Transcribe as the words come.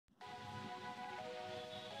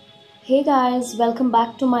Hey guys, welcome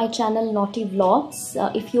back to my channel Naughty Vlogs.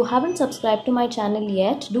 If you haven't subscribed to my channel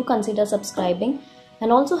yet, do consider subscribing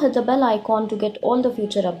and also hit the bell icon to get all the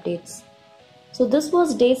future updates. So this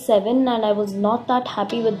was day 7 and I was not that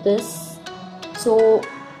happy with this. So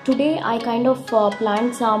today I kind of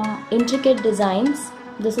planned some intricate designs.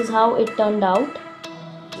 This is how it turned out.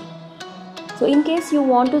 So in case you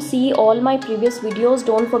want to see all my previous videos,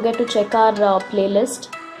 don't forget to check our playlist.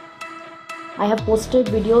 I have posted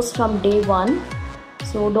videos from day 1,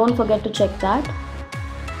 so don't forget to check that.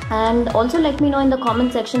 And also let me know in the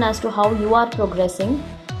comment section as to how you are progressing,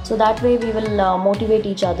 so that way we will motivate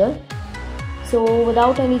each other. So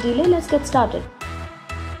without any delay, let's get started.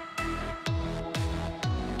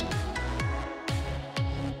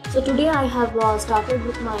 So today I have started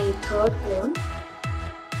with my third cone.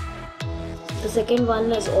 The second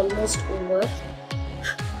one is almost over.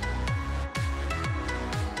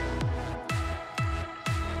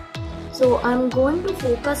 So I'm going to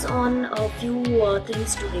focus on a few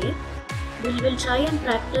things today. We will try and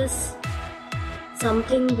practice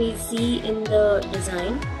something we see in the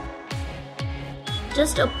design.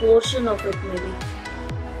 Just a portion of it maybe.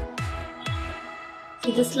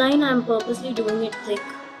 See, this line I'm purposely doing it thick.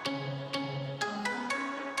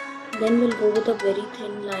 Then we'll go with a very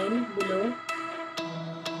thin line below.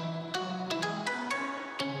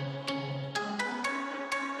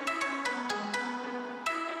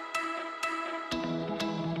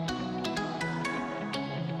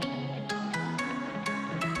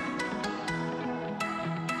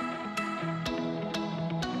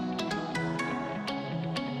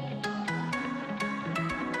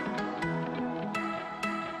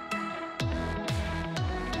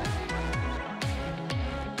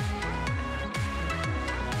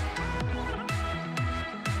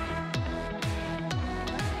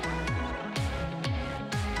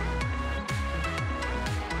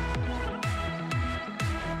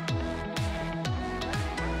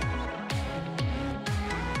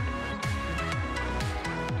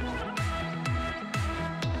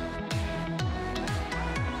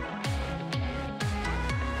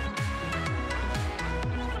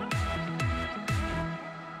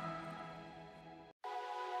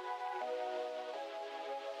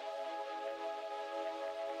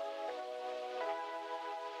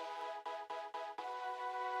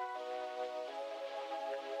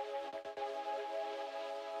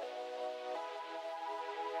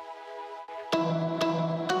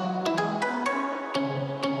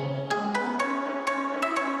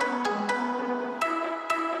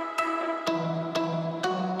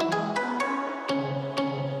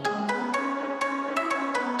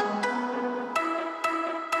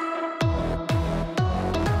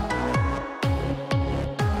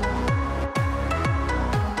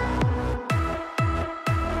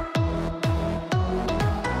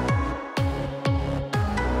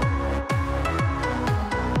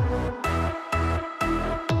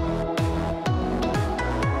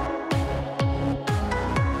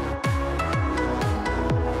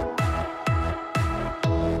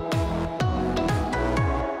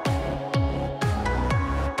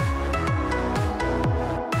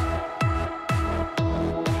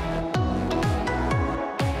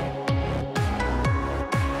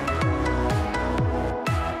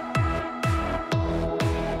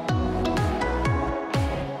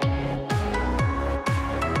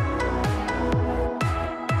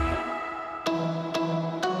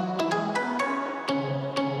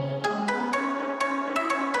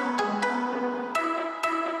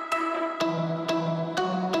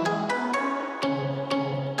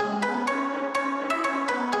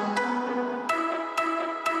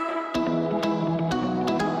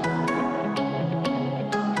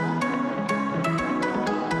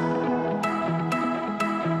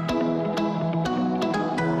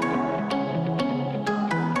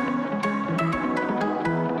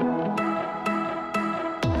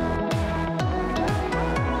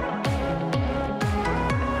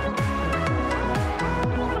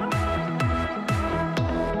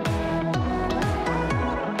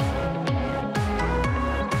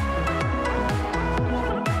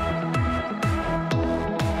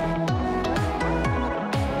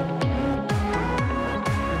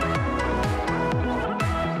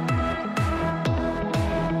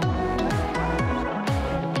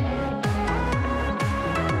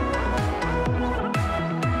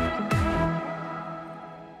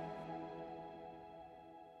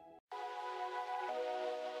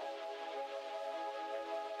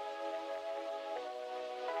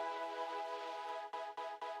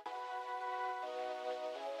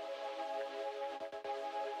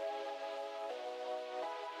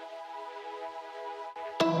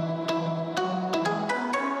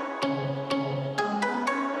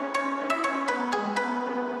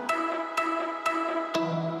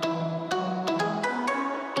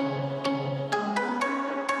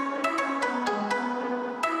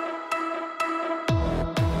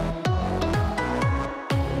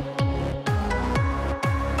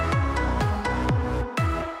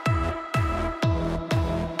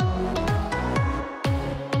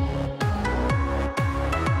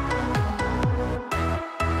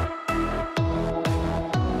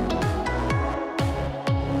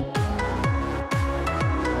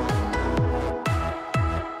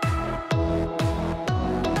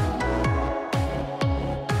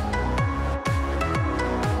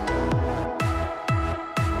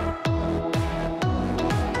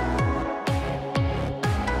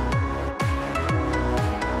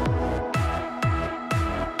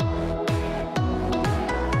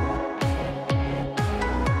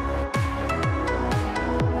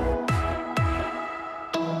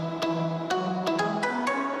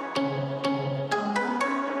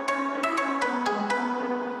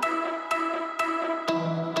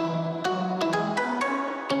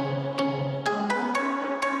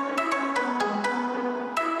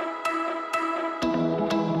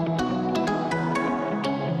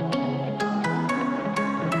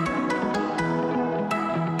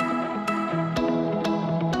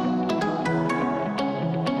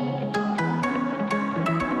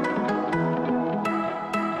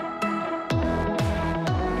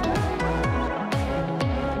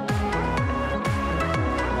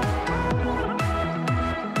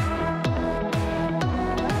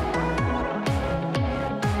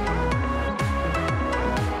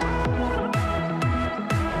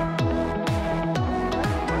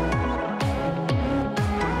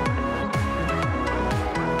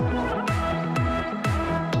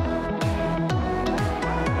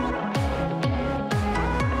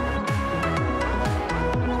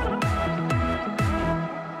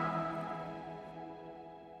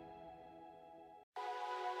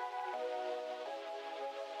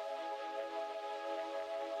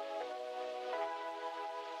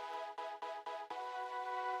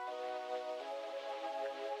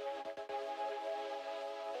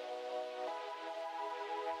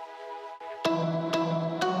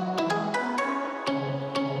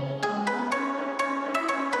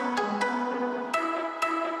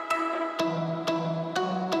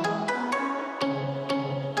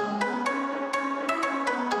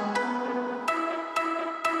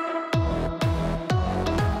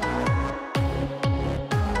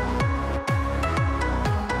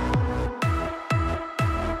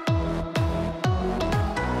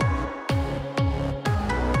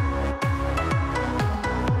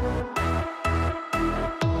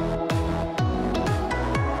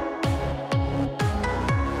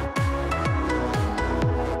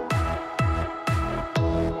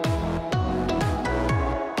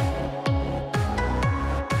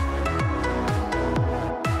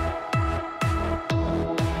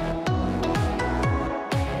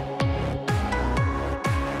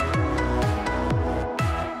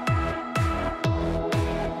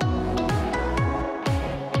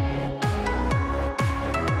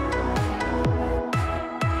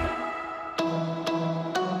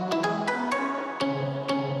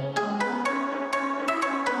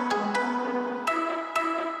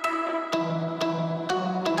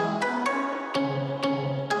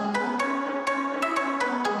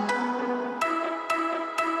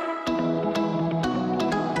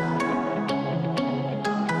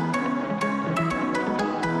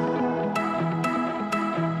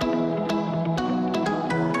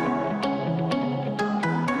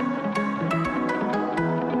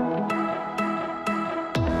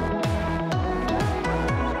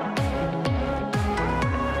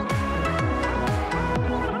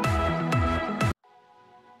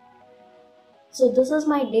 So this is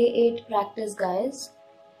my day 8 practice, guys.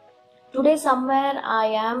 Today somewhere I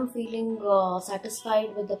am feeling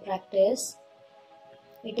satisfied with the practice.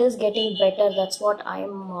 It is getting better. That's what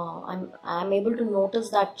I'm able to notice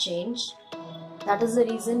that change. That is the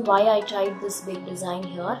reason why I tried this big design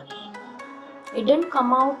here. It didn't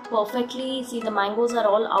come out perfectly. See, the mangoes are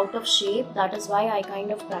all out of shape. That is why I kind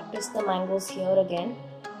of practiced the mangoes here again.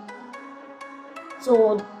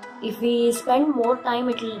 So if we spend more time,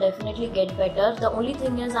 it will definitely get better. The only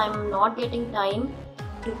thing is I'm not getting time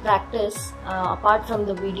to practice apart from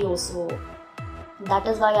the video. So that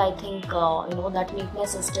is why I think that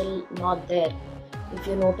neatness is still not there. If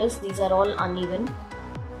you notice, these are all uneven,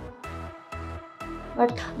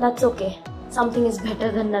 but that's okay. Something is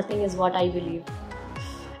better than nothing is what I believe.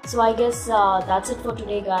 So I guess that's it for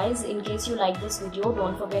today, guys. In case you like this video,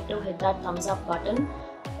 don't forget to hit that thumbs up button.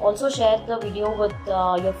 Also share the video with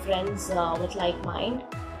your friends with like mind.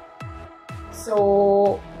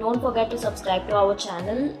 So don't forget to subscribe to our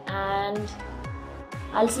channel, and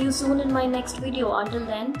I'll see you soon in my next video. Until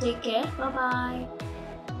then, take care. Bye bye.